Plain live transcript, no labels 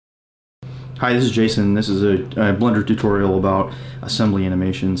Hi, this is Jason. This is a Blender tutorial about assembly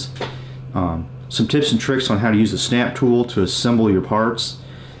animations. Some tips and tricks on how to use the snap tool to assemble your parts,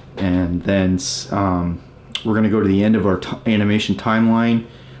 and then we're going to go to the end of our animation timeline,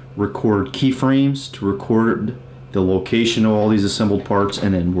 record keyframes to record the location of all these assembled parts,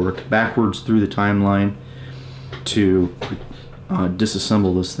 and then work backwards through the timeline to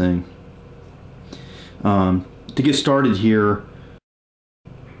disassemble this thing. To get started here,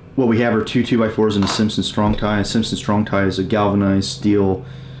 what we have are two 2x4s and a Simpson strong tie. A Simpson strong tie is a galvanized steel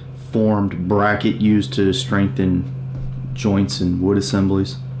formed bracket used to strengthen joints in wood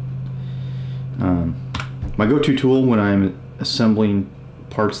assemblies. My go-to tool when I'm assembling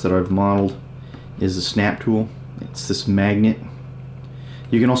parts that I've modeled is the snap tool. It's this magnet.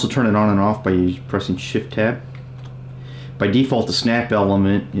 You can also turn it on and off by pressing Shift Tab. By default, the snap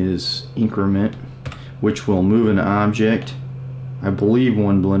element is increment, which will move an object, I believe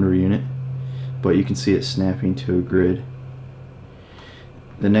one Blender unit, but you can see it snapping to a grid.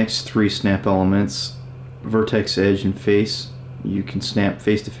 The next three snap elements, vertex, edge, and face, you can snap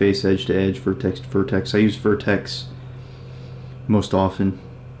face to face, edge to edge, vertex to vertex. I use vertex most often.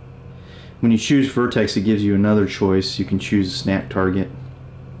 When you choose vertex, it gives you another choice. You can choose a snap target.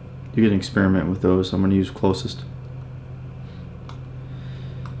 You can experiment with those. I'm going to use closest.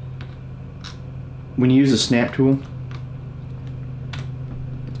 When you use the snap tool,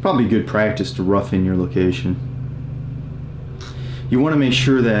 it's probably good practice to rough in your location. You want to make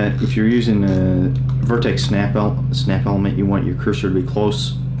sure that if you're using a vertex snap element, you want your cursor to be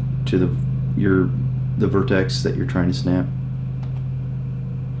close to the vertex that you're trying to snap.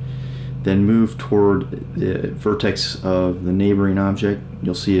 Then move toward the vertex of the neighboring object.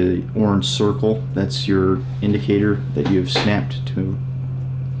 You'll see an orange circle. That's your indicator that you have snapped to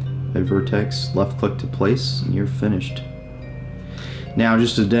a vertex. Left click to place, and you're finished. Now,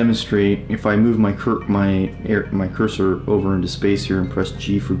 just to demonstrate, if I move my cursor over into space here and press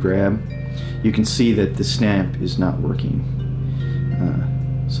G for grab, you can see that the snap is not working.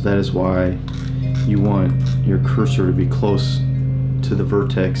 So that is why you want your cursor to be close to the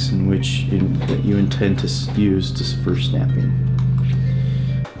vertex that you intend to use for snapping.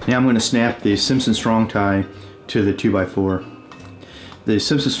 Now I'm going to snap the Simpson strong tie to the 2x4. The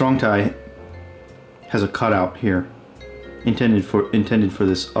Simpson strong tie has a cutout here, intended for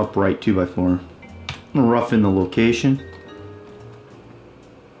this upright 2x4. I'm going to rough in the location.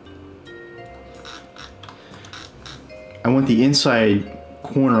 I want the inside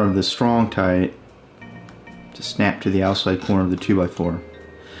corner of the strong tie to snap to the outside corner of the 2x4.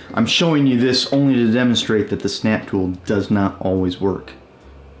 I'm showing you this only to demonstrate that the snap tool does not always work.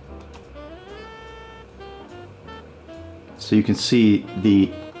 So you can see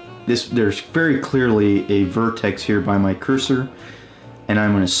there's very clearly a vertex here by my cursor, and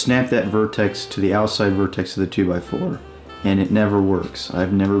I'm going to snap that vertex to the outside vertex of the 2x4, and it never works.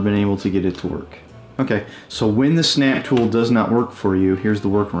 I've never been able to get it to work. Okay, so when the snap tool does not work for you, here's the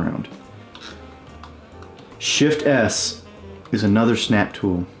workaround. Shift S is another snap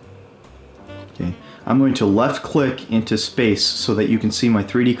tool. Okay, I'm going to left click into space so that you can see my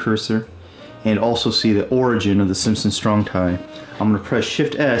 3D cursor and also see the origin of the Simpson strong tie. I'm going to press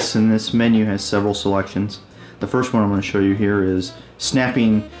Shift S, and this menu has several selections. The first one I'm going to show you here is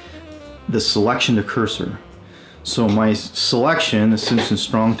snapping the selection to cursor. So my selection, the Simpson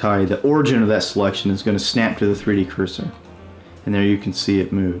strong tie, the origin of that selection is going to snap to the 3D cursor. And there you can see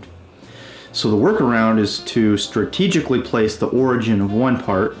it moved. So the workaround is to strategically place the origin of one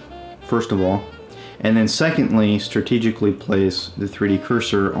part, first of all, and then secondly, strategically place the 3D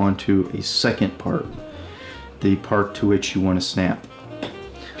cursor onto a second part, the part to which you want to snap.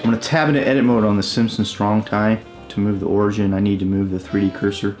 I'm going to tab into edit mode on the Simpson strong tie to move the origin. I need to move the 3D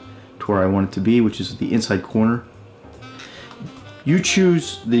cursor to where I want it to be, which is the inside corner. You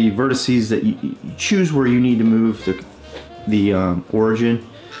choose the vertices that you choose where you need to move the origin.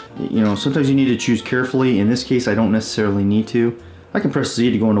 You know, sometimes you need to choose carefully. In this case, I don't necessarily need to. I can press Z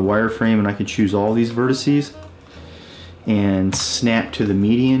to go into wireframe, and I can choose all these vertices and snap to the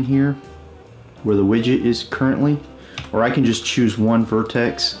median here where the widget is currently, or I can just choose one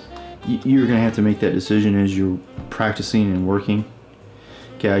vertex. You're going to have to make that decision as you're practicing and working.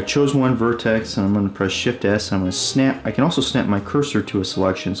 Okay, I chose one vertex, and I'm going to press Shift S, and I'm going to snap. I can also snap my cursor to a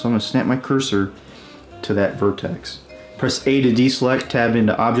selection, so I'm going to snap my cursor to that vertex. Press A to deselect, tab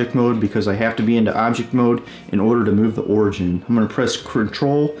into object mode because I have to be into object mode in order to move the origin. I'm going to press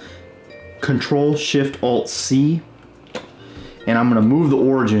Control Shift Alt C, and I'm going to move the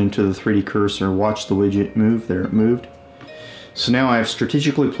origin to the 3D cursor. Watch the widget move. There, it moved. So now I've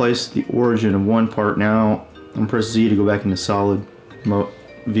strategically placed the origin of one part. Now I'm going to press Z to go back into solid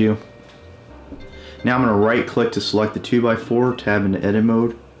view. Now I'm going to right click to select the 2x4, tab into edit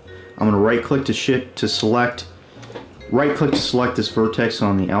mode. I'm going to right click to select this vertex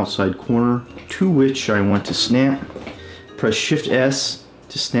on the outside corner to which I want to snap. Press Shift S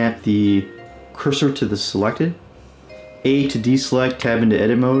to snap the cursor to the selected. A to deselect, tab into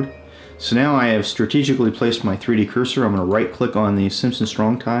edit mode. So now I have strategically placed my 3D cursor. I'm going to right click on the Simpson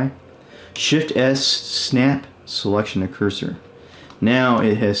Strong Tie. Shift S, snap, selection of cursor. Now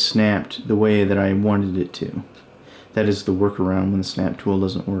it has snapped the way that I wanted it to. That is the workaround when the snap tool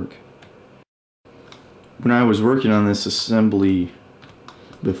doesn't work. When I was working on this assembly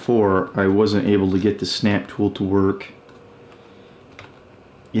before, I wasn't able to get the snap tool to work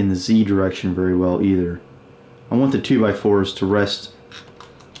in the Z direction very well either. I want the 2x4s to rest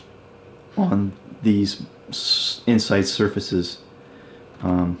on these inside surfaces,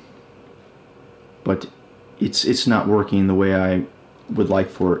 but it's not working the way I would like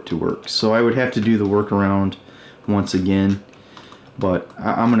for it to work. So I would have to do the workaround once again. But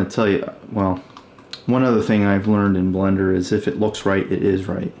I'm going to tell you, well, one other thing I've learned in Blender is if it looks right, it is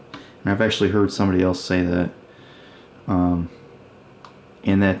right. And I've actually heard somebody else say that, and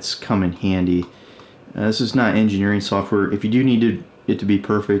that's come in handy. This is not engineering software. If you do need it to be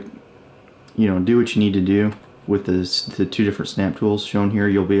perfect, you know, do what you need to do with the two different snap tools shown here.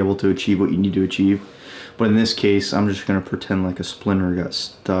 You'll be able to achieve what you need to achieve. But in this case, I'm just going to pretend like a splinter got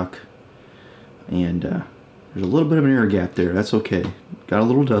stuck, and there's a little bit of an air gap there. That's okay. Got a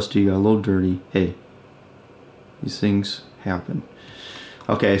little dusty, got a little dirty. Hey, these things happen.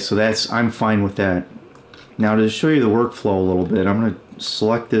 Okay, so I'm fine with that. Now to show you the workflow a little bit, I'm going to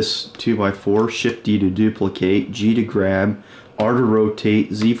select this 2x4, Shift D to duplicate, G to grab, R to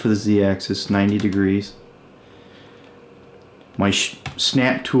rotate, Z for the Z axis, 90 degrees. My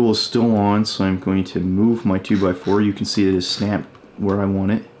snap tool is still on, so I'm going to move my 2x4. You can see it is snapped where I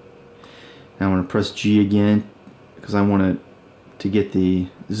want it. Now I'm going to press G again because I want to get the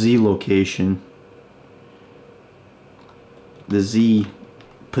Z location, the Z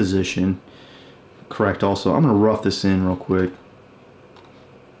position correct also. I'm going to rough this in real quick.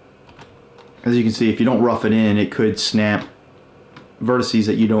 As you can see, if you don't rough it in, it could snap. Vertices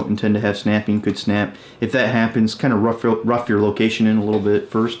that you don't intend to have snapping could snap. If that happens, kind of rough your location in a little bit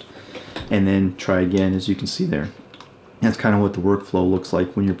first, and then try again, as you can see there. That's kind of what the workflow looks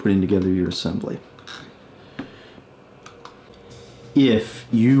like when you're putting together your assembly. If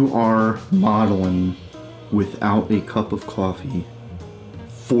you are modeling without a cup of coffee,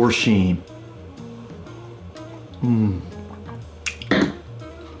 for shame.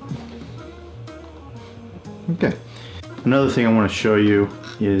 Okay. Another thing I want to show you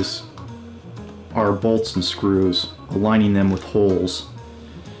is our bolts and screws, aligning them with holes.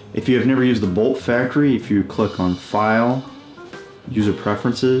 If you have never used the bolt factory, if you click on File, User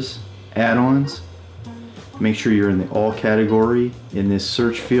Preferences, Add-ons, make sure you're in the All category. In this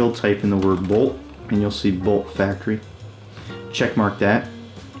search field, type in the word bolt, and you'll see Bolt Factory. Check mark that.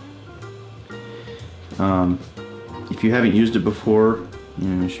 If you haven't used it before, you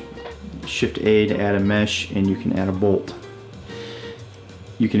know, Shift A to add a mesh, and you can add a bolt.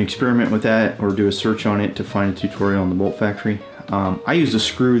 You can experiment with that or do a search on it to find a tutorial on the Bolt Factory. I used a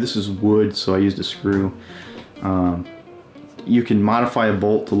screw. This is wood, so I used a screw. You can modify a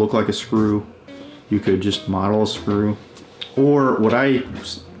bolt to look like a screw. You could just model a screw, or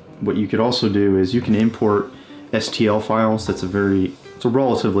what you could also do is you can import STL files. It's a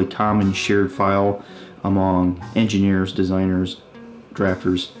relatively common shared file among engineers, designers,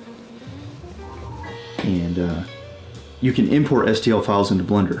 drafters, and you can import STL files into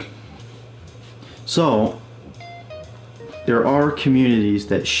Blender. So there are communities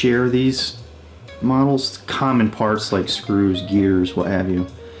that share these models, common parts like screws, gears, what have you.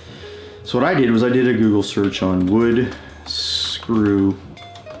 So what I did was I did a Google search on wood, screw,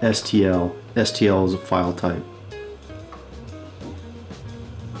 STL. STL is a file type.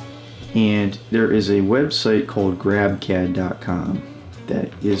 And there is a website called grabcad.com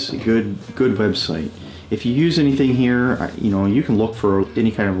that is a good website. If you use anything here, you know, you can look for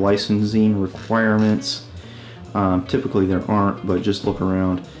any kind of licensing requirements. Typically there aren't, but just look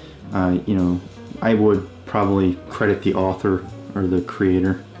around. You know, I would probably credit the author or the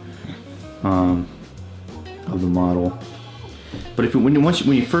creator of the model. But when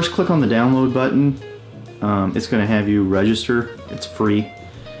you first click on the download button, it's going to have you register. It's free,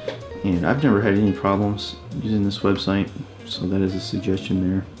 and I've never had any problems using this website, so that is a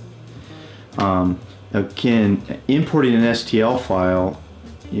suggestion there. Again, importing an STL file,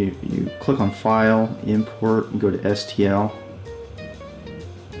 you click on File, Import, and go to STL.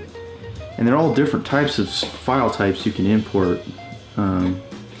 And they're all different types of file types you can import.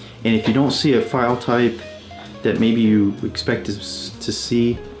 And if you don't see a file type that maybe you expect to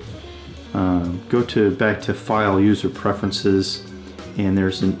see, go back to File User Preferences, and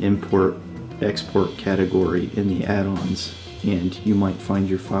there's an Import Export category in the add-ons, and you might find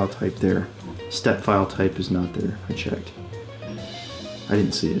your file type there. Step file type is not there. I checked. I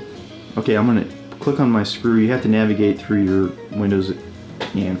didn't see it. Okay, I'm gonna click on my screw. You have to navigate through your windows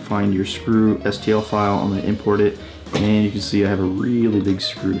and find your screw STL file. I'm gonna import it, and you can see I have a really big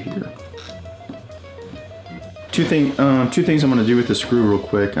screw here. Two things I'm gonna do with the screw real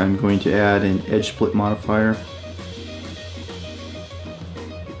quick. I'm going to add an edge split modifier,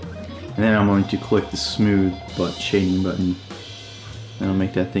 and then I'm going to click the smooth shading button. That'll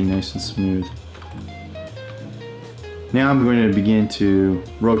make that thing nice and smooth. Now I'm going to begin to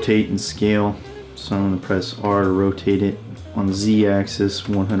rotate and scale. So I'm going to press R to rotate it on the Z-axis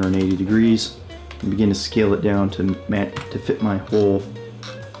 180 degrees and begin to scale it down to fit my hole.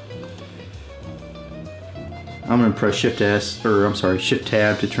 I'm going to press Shift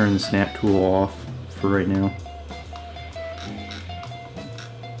Tab to turn the snap tool off for right now.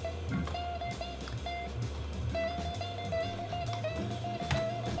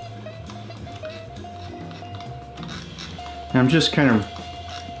 I'm just kind of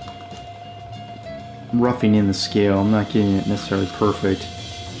roughing in the scale. I'm not getting it necessarily perfect.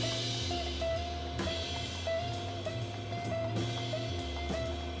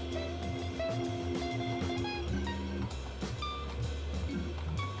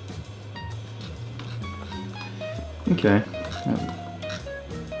 Okay,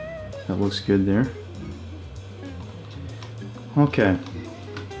 that looks good there. Okay,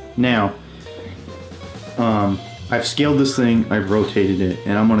 now I've scaled this thing, I've rotated it,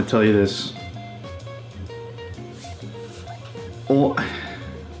 and I'm going to tell you this.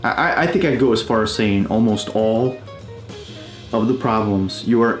 I think I'd go as far as saying almost all of the problems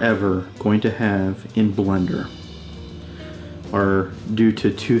you are ever going to have in Blender are due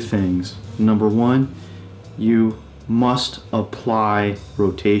to two things. Number one, you must apply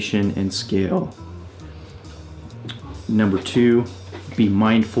rotation and scale. Number two, be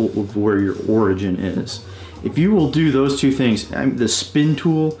mindful of where your origin is. If you will do those two things, the spin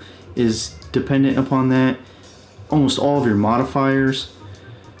tool is dependent upon that. Almost all of your modifiers,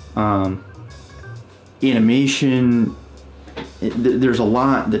 animation, there's a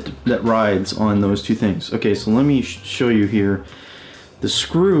lot that rides on those two things. Okay, so let me show you here. The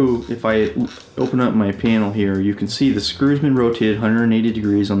screw, if I open up my panel here, you can see the screw's been rotated 180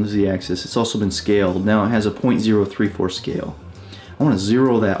 degrees on the Z-axis. It's also been scaled. Now it has a 0.034 scale. I want to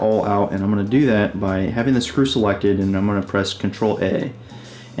zero that all out, and I'm going to do that by having the screw selected, and I'm going to press Control A.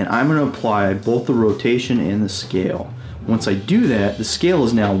 And I'm going to apply both the rotation and the scale. Once I do that, the scale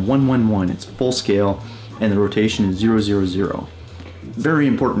is now 111. It's full scale, and the rotation is 000. Very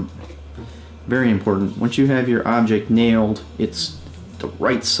important. Very important. Once you have your object nailed, it's the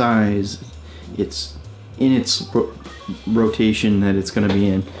right size, it's in its rotation that it's going to be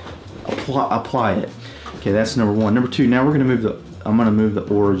in, apply it. Okay, that's number one. Number two, now I'm going to move the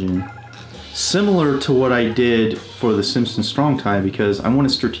origin, similar to what I did for the Simpson strong tie, because I want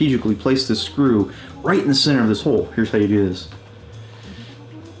to strategically place this screw right in the center of this hole. Here's how you do this.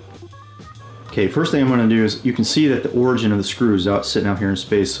 Okay, first thing I'm going to do is, you can see that the origin of the screw is sitting out here in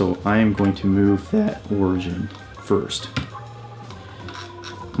space, so I am going to move that origin first.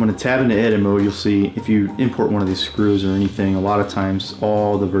 I'm going to tab into edit mode. You'll see if you import one of these screws or anything, a lot of times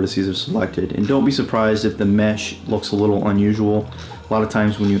all the vertices are selected. And don't be surprised if the mesh looks a little unusual. A lot of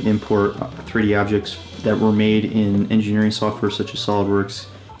times when you import 3D objects that were made in engineering software such as SolidWorks,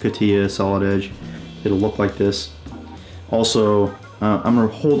 CATIA, Solid Edge, it'll look like this. Also, I'm going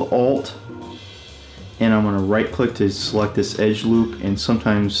to hold Alt and I'm going to right click to select this edge loop, and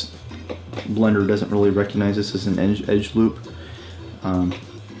sometimes Blender doesn't really recognize this as an edge loop.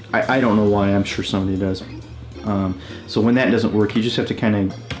 I don't know why, I'm sure somebody does. So when that doesn't work, you just have to kind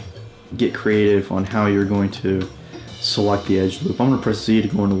of get creative on how you're going to select the edge loop. I'm going to press Z to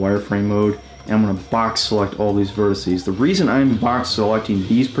go into wireframe mode, and I'm going to box select all these vertices. The reason I'm box selecting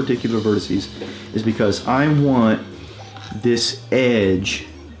these particular vertices is because I want this edge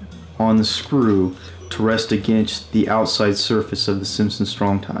on the screw to rest against the outside surface of the Simpson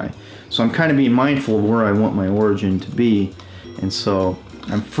strong tie. So I'm kind of being mindful of where I want my origin to be, and so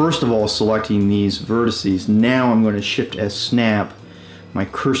I'm first of all selecting these vertices. Now I'm going to Shift S snap my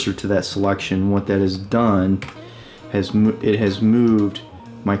cursor to that selection. What that has done, it has moved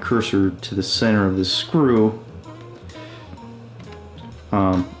my cursor to the center of the screw,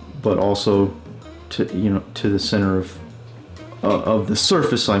 but also to, to the center of the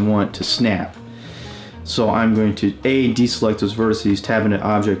surface I want to snap. So I'm going to deselect those vertices, tab into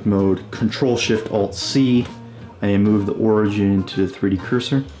object mode, Control Shift Alt C, and move the origin to the 3D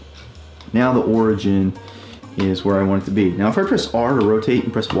cursor. Now the origin is where I want it to be. Now if I press R to rotate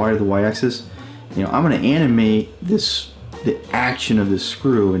and press Y to the Y axis, you know, I'm going to animate this, the action of this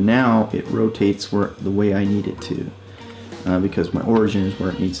screw, and now it rotates the way I need it to, because my origin is where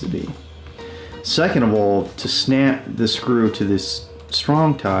it needs to be. Second of all, to snap the screw to this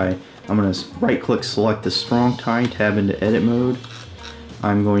strong tie, I'm going to right click, select the strong tie, tab into edit mode.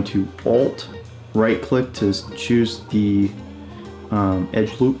 I'm going to Alt right click to choose the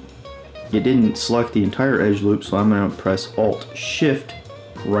edge loop. It didn't select the entire edge loop, so I'm going to press Alt Shift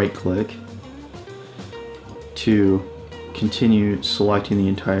right click to continue selecting the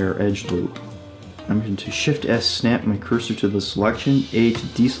entire edge loop. I'm going to Shift S snap my cursor to the selection, A to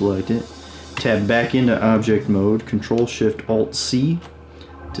deselect it, tab back into object mode, Control Shift Alt C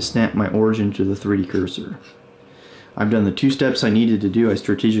to snap my origin to the 3D cursor. I've done the 2 steps I needed to do. I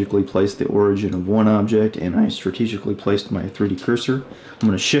strategically placed the origin of one object and I strategically placed my 3D cursor. I'm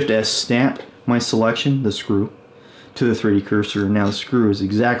going to Shift S snap my selection, the screw, to the 3D cursor, and now the screw is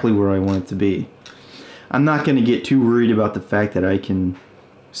exactly where I want it to be. I'm not going to get too worried about the fact that I can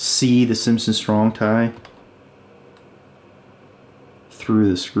see the Simpson strong tie through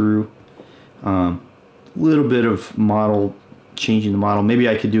the screw. Little bit of model, changing the model. Maybe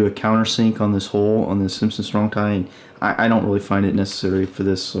I could do a countersink on this hole on this Simpson strong tie, and I don't really find it necessary for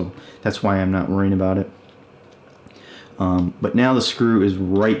this, so that's why I'm not worrying about it. But now the screw is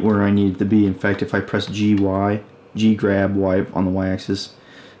right where I need it to be. In fact, if I press G grab Y on the Y-axis,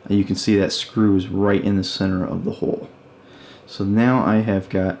 you can see that screw is right in the center of the hole. So now I have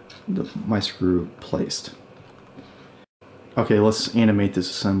got my screw placed. Okay, let's animate this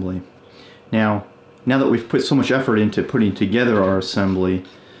assembly. Now that we've put so much effort into putting together our assembly,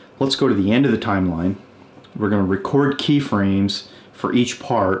 let's go to the end of the timeline. We're going to record keyframes for each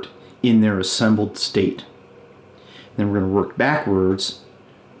part in their assembled state. Then we're going to work backwards,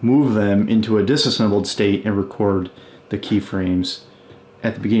 move them into a disassembled state, and record the keyframes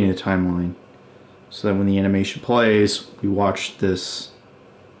at the beginning of the timeline, so that when the animation plays, we watch this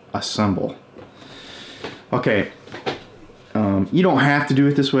assemble. Okay, you don't have to do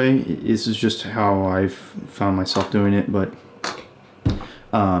it this way. This is just how I've found myself doing it, but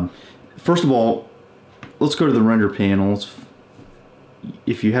first of all, let's go to the render panels.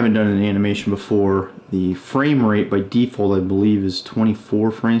 If you haven't done an animation before, the frame rate by default, I believe, is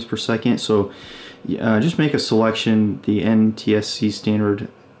 24 frames per second. So just make a selection. The NTSC standard,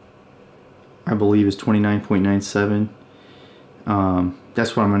 I believe, is 29.97.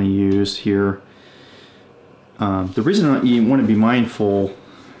 That's what I'm going to use here. The reason you want to be mindful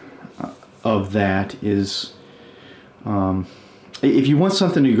of that is if you want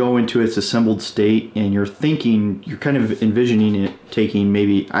something to go into its assembled state and you're kind of envisioning it taking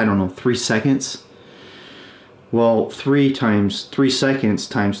maybe, I don't know, 3 seconds. Well, 3 times 3 seconds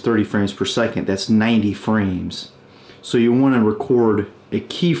times 30 frames per second, that's 90 frames. So you want to record a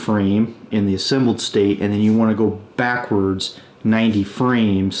keyframe in the assembled state, and then you want to go backwards 90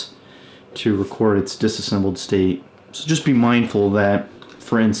 frames to record its disassembled state. So just be mindful of that.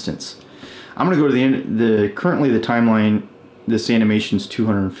 For instance, I'm going to go to the end. Currently the timeline, this animation is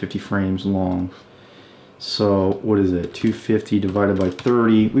 250 frames long. So what is it? 250 divided by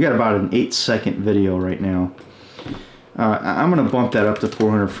 30. We got about an 8-second video right now. I'm going to bump that up to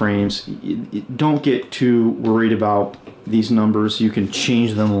 400 frames. Don't get too worried about these numbers. You can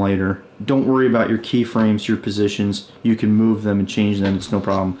change them later. Don't worry about your keyframes, your positions. You can move them and change them. It's no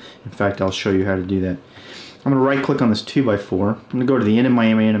problem. In fact, I'll show you how to do that. I'm going to right click on this 2x4. I'm going to go to the end of my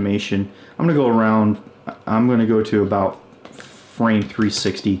animation. I'm going to go around, I'm going to go to about frame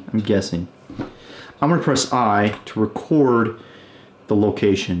 360, I'm guessing. I'm going to press I to record the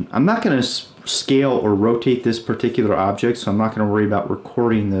location. I'm not going to scale or rotate this particular object, so I'm not going to worry about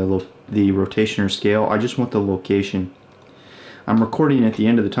recording the rotation or scale. I just want the location. I'm recording at the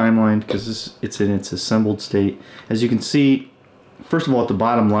end of the timeline because it's in its assembled state. As you can see, first of all, at the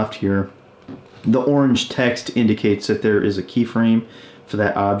bottom left here, the orange text indicates that there is a keyframe for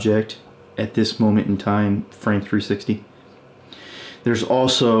that object at this moment in time, frame 360. There's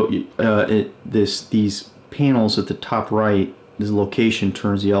also these panels at the top right. This location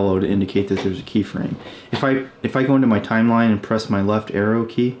turns yellow to indicate that there's a keyframe. If I go into my timeline and press my left arrow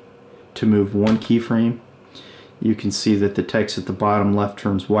key to move one keyframe, you can see that the text at the bottom left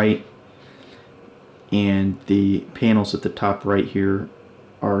turns white, and the panels at the top right here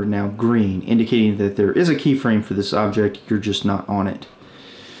are now green, indicating that there is a keyframe for this object, you're just not on it.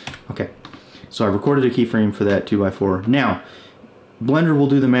 Okay, so I recorded a keyframe for that 2x4. Now, Blender will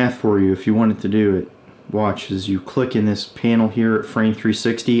do the math for you if you wanted to do it. watch as you click in this panel here at frame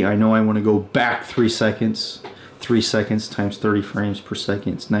 360. I know I want to go back 3 seconds. 3 seconds times 30 frames per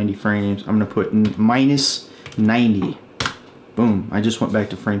second, it's 90 frames. I'm going to put minus 90. Boom, I just went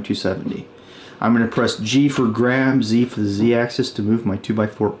back to frame 270. I'm going to press G for grab, Z for the Z axis to move my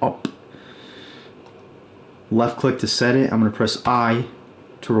 2x4 up. Left click to set it. I'm going to press I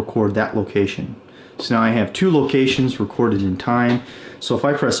to record that location. So now I have 2 locations recorded in time. So if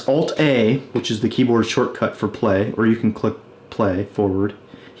I press Alt A, which is the keyboard shortcut for play, or you can click play forward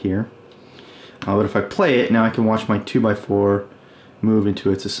here. But if I play it, now I can watch my 2x4 move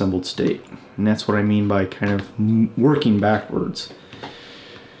into its assembled state. And that's what I mean by kind of working backwards.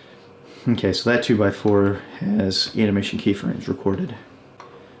 Okay, so that 2x4 has animation keyframes recorded.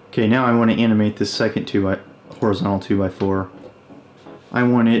 Okay, now I want to animate this second horizontal 2x4. I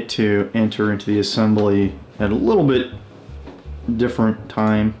want it to enter into the assembly at a little bit different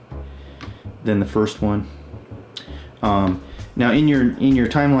time than the first one. Now in your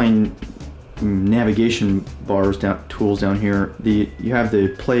timeline navigation bars tools down here, you have the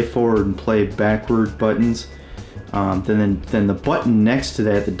play forward and play backward buttons. Then the button next to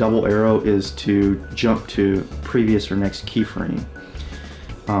that, the double arrow, is to jump to previous or next keyframe.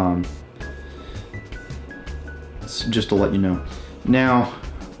 So just to let you know. Now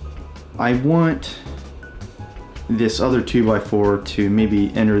I want this other 2x4 to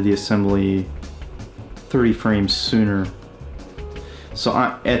maybe enter the assembly 30 frames sooner. So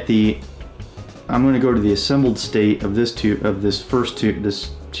I'm going to go to the assembled state of this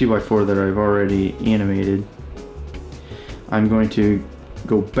 2x4 that I've already animated. I'm going to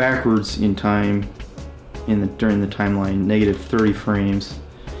go backwards in time during the timeline, negative 30 frames,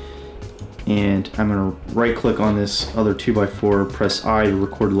 and I'm going to right click on this other 2x4, press I to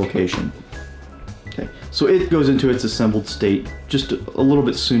record location. Okay, so it goes into its assembled state just a little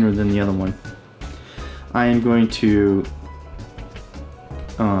bit sooner than the other one. I am going to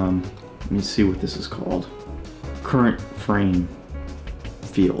let me see what this is called. Current frame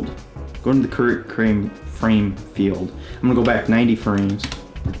field. Go to the current frame field. I'm going to go back 90 frames.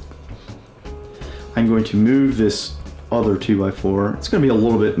 I'm going to move this other 2x4. It's going to be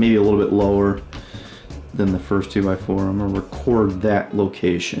maybe a little bit lower than the first 2x4. I'm going to record that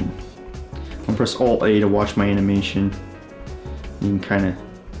location. I'm going to press Alt A to watch my animation. You can kind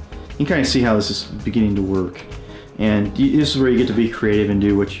of see how this is beginning to work. And this is where you get to be creative and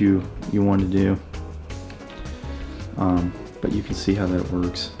do what you want to do. But you can see how that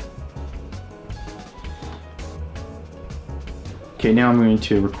works. Okay, now I'm going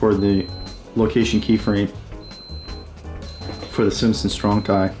to record the location keyframe for the Simpson Strong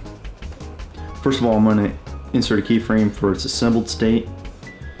Tie. First of all, I'm going to insert a keyframe for its assembled state.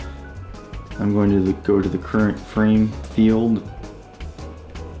 I'm going to go to the current frame field,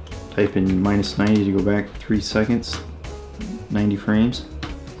 type in minus 90 to go back 3 seconds, 90 frames.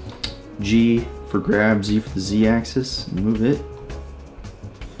 G for grab, Z for the Z axis, and move it.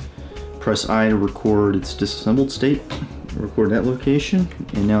 Press I to record its disassembled state. Record that location,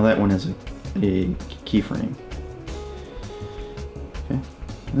 and now that one has a keyframe. Okay,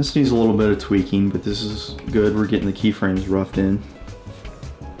 this needs a little bit of tweaking, but this is good. We're getting the keyframes roughed in.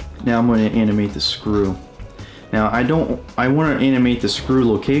 Now I'm going to animate the screw. Now I want to animate the screw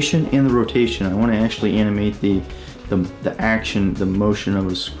location and the rotation. I want to actually animate the action, the motion of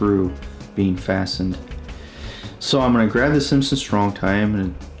a screw being fastened. So I'm going to grab the Simpson Strong Tie. I'm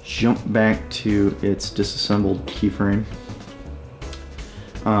going to jump back to its disassembled keyframe.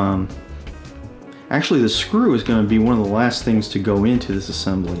 Actually, the screw is going to be one of the last things to go into this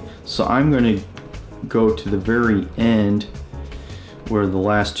assembly. So I'm going to go to the very end where the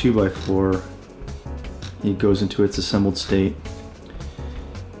last 2x4, it goes into its assembled state.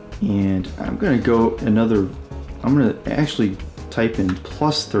 And I'm going to I'm going to actually type in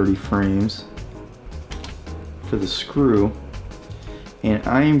plus 30 frames for the screw. And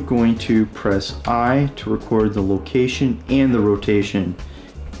I am going to press I to record the location and the rotation.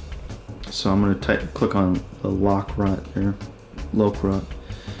 So I'm going to click on the lock rut there, LucB.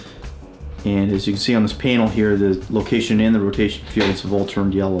 And as you can see on this panel here, the location and the rotation fields have all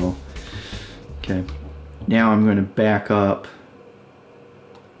turned yellow. Okay, now I'm going to back up.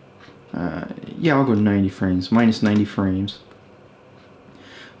 Yeah, I'll go to 90 frames, minus 90 frames.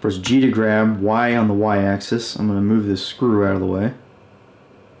 Press G to grab, Y on the Y axis. I'm going to move this screw out of the way.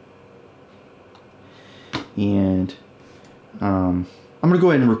 And I'm going to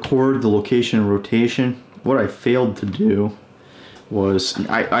go ahead and record the location and rotation. What I failed to do was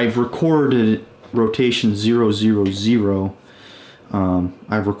I've recorded rotation 0, 0, 0.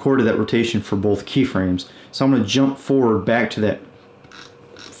 I've recorded that rotation for both keyframes. So I'm going to jump forward back to that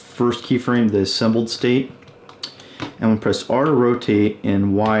first keyframe, the assembled state. I'm going to press R to rotate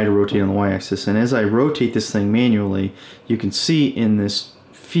and Y to rotate on the Y-axis. And as I rotate this thing manually, you can see in this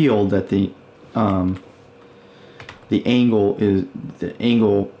field that the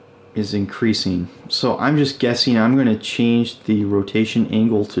angle is increasing. So I'm just guessing I'm going to change the rotation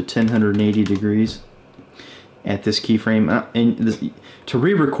angle to 1080 degrees at this keyframe. To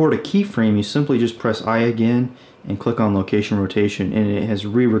re-record a keyframe, you simply just press I again and click on location rotation, and it has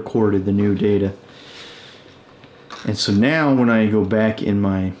re-recorded the new data. And so now when I go back in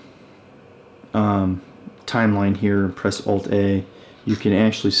my timeline here and press Alt A, you can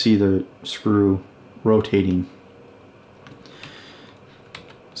actually see the screw rotating.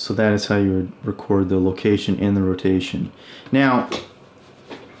 So that is how you would record the location and the rotation. Now,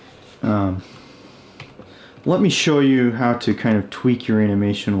 let me show you how to kind of tweak your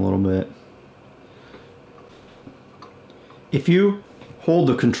animation a little bit. If you hold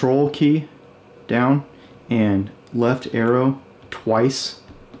the Control key down and left arrow twice,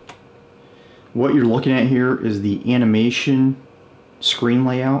 what you're looking at here is the animation screen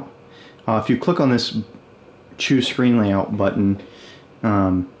layout. If you click on this choose screen layout button,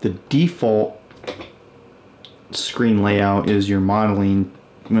 the default screen layout is your modeling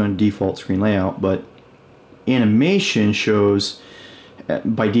default screen layout, but animation shows,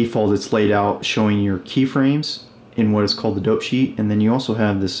 by default it's laid out showing your keyframes in what is called the dope sheet, and then you also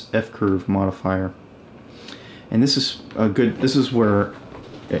have this F-curve modifier. And this is where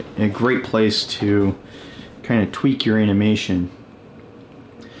a great place to kind of tweak your animation.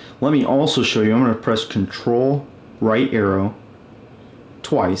 Let me also show you. I'm going to press Control right arrow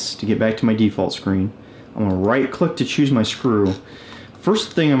twice to get back to my default screen. I'm going to right click to choose my screw.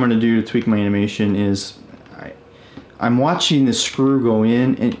 First thing I'm going to do to tweak my animation is I'm watching the screw go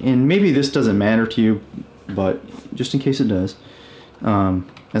in, and maybe this doesn't matter to you, but just in case it does,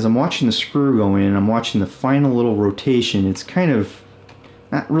 as I'm watching the screw go in, I'm watching the final little rotation. It's kind of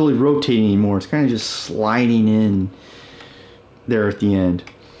not really rotating anymore. It's kind of just sliding in there at the end.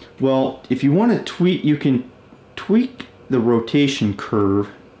 Well, if you want to tweak, you can tweak the rotation curve.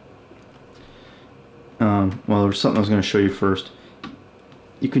 Well, there's something I was going to show you first.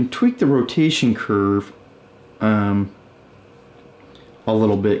 You can tweak the rotation curve a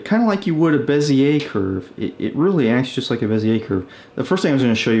little bit, kind of like you would a Bezier curve. It really acts just like a Bezier curve. The first thing I was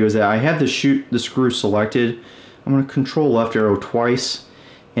going to show you is that I have the screw selected. I'm going to Control left arrow twice,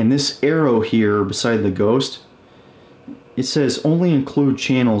 and this arrow here beside the ghost, it says only include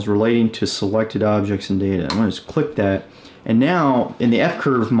channels relating to selected objects and data. I'm going to just click that, and now in the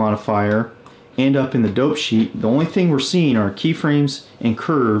F-curve modifier and up in the dope sheet, the only thing we're seeing are keyframes and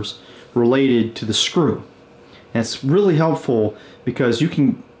curves related to the screw. That's really helpful because you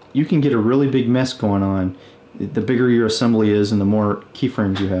can get a really big mess going on the bigger your assembly is and the more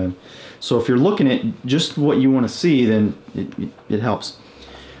keyframes you have. So if you're looking at just what you want to see, then it helps.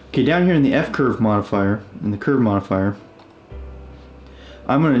 Okay, down here in the F-curve modifier, in the curve modifier,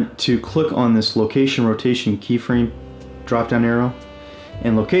 I'm going to click on this location rotation keyframe drop down arrow,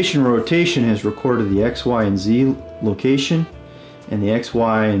 and location rotation has recorded the X, Y, and Z location and the X,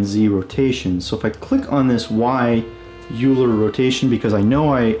 Y, and Z rotation. So if I click on this Y Euler rotation, because I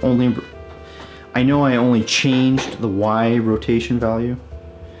know I only changed the Y rotation value,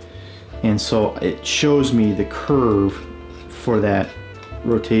 and so it shows me the curve for that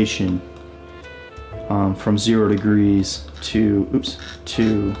rotation from 0 degrees to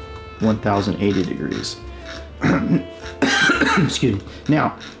 1080 degrees. Excuse me.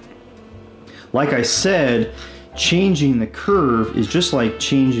 Now, like I said, changing the curve is just like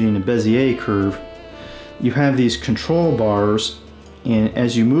changing a Bezier curve. You have these control bars, and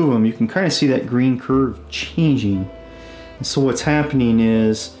as you move them, you can kind of see that green curve changing. And so what's happening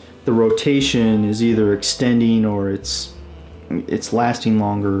is the rotation is either extending or it's lasting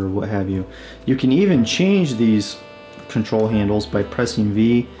longer or what have you. You can even change these control handles by pressing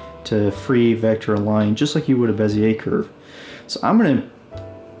V to free vector align, just like you would a Bezier curve. So I'm gonna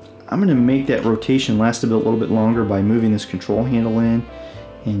make that rotation last a little bit longer by moving this control handle in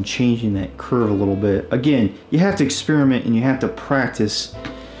and changing that curve a little bit. Again, you have to experiment and you have to practice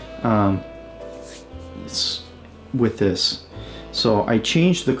with this. So I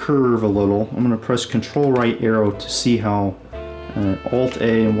changed the curve a little. I'm going to press Control right arrow to see how, Alt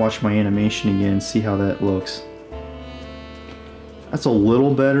A and watch my animation again, see how that looks. That's a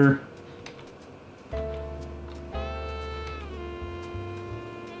little better.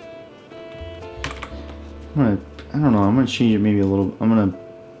 I don't know, I'm going to change it maybe a little. I'm going to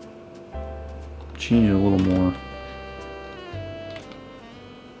change it a little more.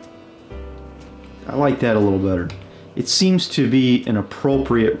 I like that a little better. it seems to be an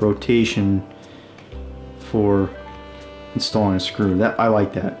appropriate rotation for installing a screw. That I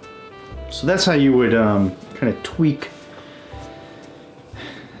like that. So that's how you would kind of tweak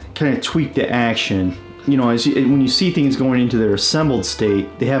the action. You know, when you see things going into their assembled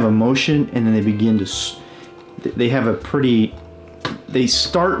state, they have a motion, and then they begin to. They have a pretty. They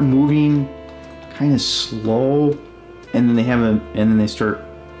start moving kind of slow, and then they start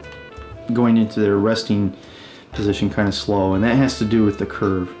going into their resting position kind of slow, and that has to do with the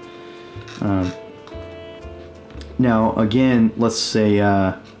curve. Now again, let's say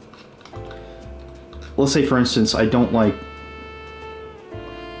for instance, I don't like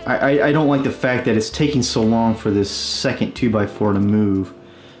the fact that it's taking so long for this second 2x4 to move.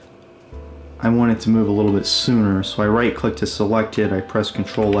 I want it to move a little bit sooner, so I right click to select it, I press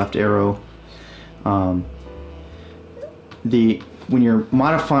Control left arrow. When you're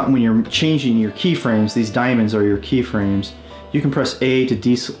changing your keyframes, these diamonds are your keyframes. You can press A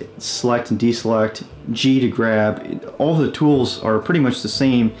to select and deselect, G to grab. All the tools are pretty much the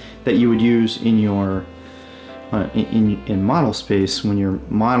same that you would use in your in model space when you're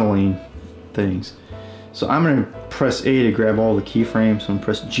modeling things. So I'm going to press A to grab all the keyframes. I'm going to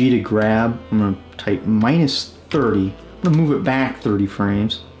press G to grab. I'm going to type -30. I'm going to move it back 30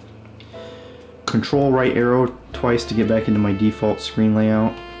 frames. Control right arrow twice to get back into my default screen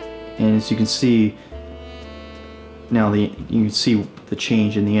layout. And as you can see, now you can see the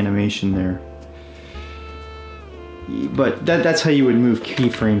change in the animation there. But that's how you would move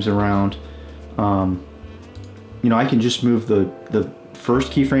keyframes around. You know, I can just move the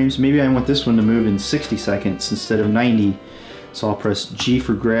first keyframes. Maybe I want this one to move in 60 seconds instead of 90. So I'll press G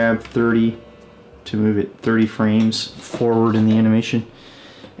for grab 30 to move it 30 frames forward in the animation.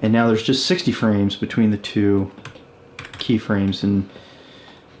 And now there's just 60 frames between the two keyframes, and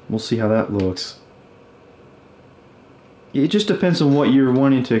we'll see how that looks. It just depends on what you're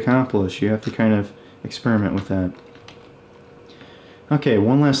wanting to accomplish. You have to kind of experiment with that. Okay,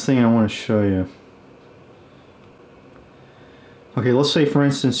 one last thing I want to show you. Okay, let's say for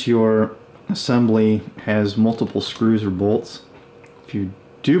instance your assembly has multiple screws or bolts. If you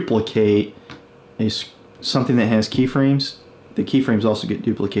duplicate something that has keyframes, the keyframes also get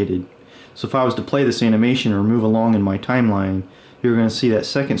duplicated. So if I was to play this animation or move along in my timeline, you're going to see that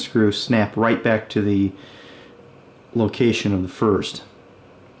second screw snap right back to the location of the first.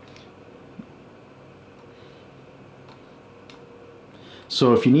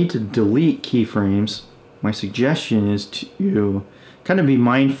 So if you need to delete keyframes, my suggestion is to kind of be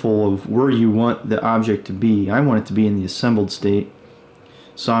mindful of where you want the object to be. I want it to be in the assembled state.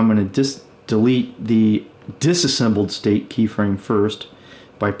 So I'm going to delete the disassembled state keyframe first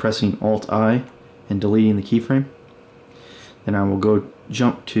by pressing Alt-I and deleting the keyframe. Then I will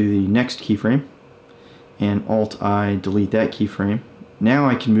jump to the next keyframe and Alt-I delete that keyframe. Now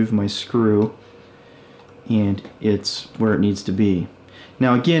I can move my screw and it's where it needs to be.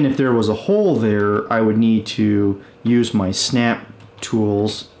 Now again, if there was a hole there, I would need to use my snap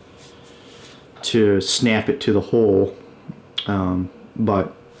tools to snap it to the hole.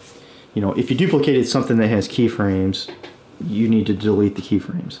 But you know, if you duplicated something that has keyframes, you need to delete the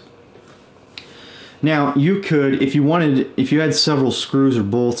keyframes. Now you could, if you had several screws or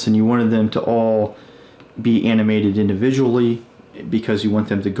bolts and you wanted them to all be animated individually because you want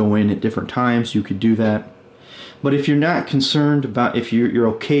them to go in at different times, you could do that. But if you're not concerned about, if you're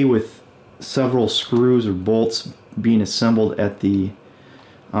okay with several screws or bolts being assembled at the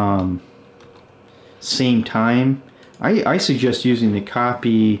same time, I suggest using the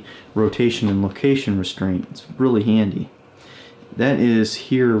copy, rotation, and location restraint. It's really handy. That is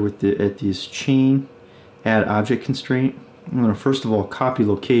here with at this chain, add object constraint. I'm going to first of all copy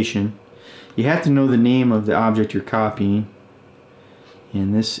location. You have to know the name of the object you're copying,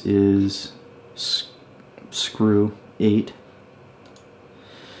 and this is screw 8,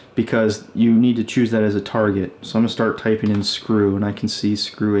 because you need to choose that as a target. So I'm going to start typing in screw, and I can see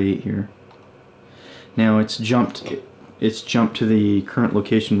screw 8 here. Now it's jumped to the current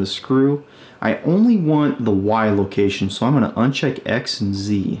location of the screw. I only want the Y location, so I'm going to uncheck X and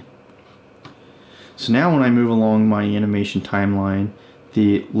Z. So now when I move along my animation timeline,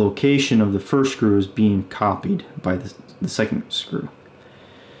 the location of the first screw is being copied by the second screw.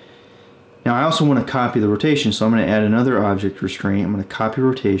 Now I also want to copy the rotation, so I'm going to add another object restraint. I'm going to copy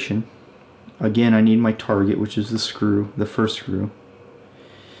rotation. Again, I need my target, which is the screw, the first screw.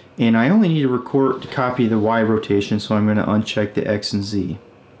 And I only need to copy the Y rotation, so I'm going to uncheck the X and Z.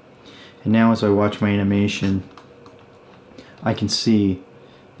 And now as I watch my animation, I can see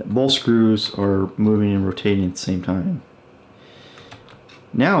that both screws are moving and rotating at the same time.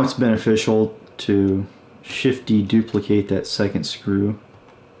 Now it's beneficial to Shift D duplicate that second screw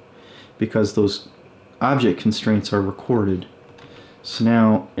because those object constraints are recorded. So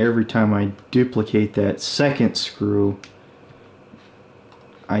now every time I duplicate that second screw,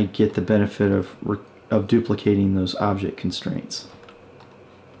 I get the benefit of duplicating those object constraints.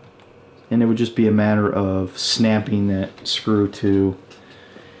 And it would just be a matter of snapping that screw to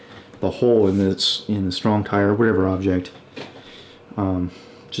the hole in the strong tie or whatever object,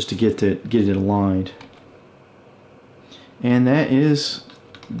 just to get it aligned. And that is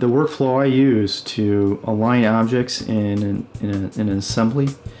the workflow I use to align objects in an assembly,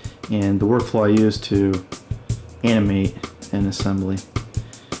 and the workflow I use to animate an assembly.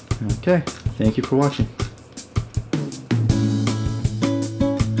 Okay, thank you for watching.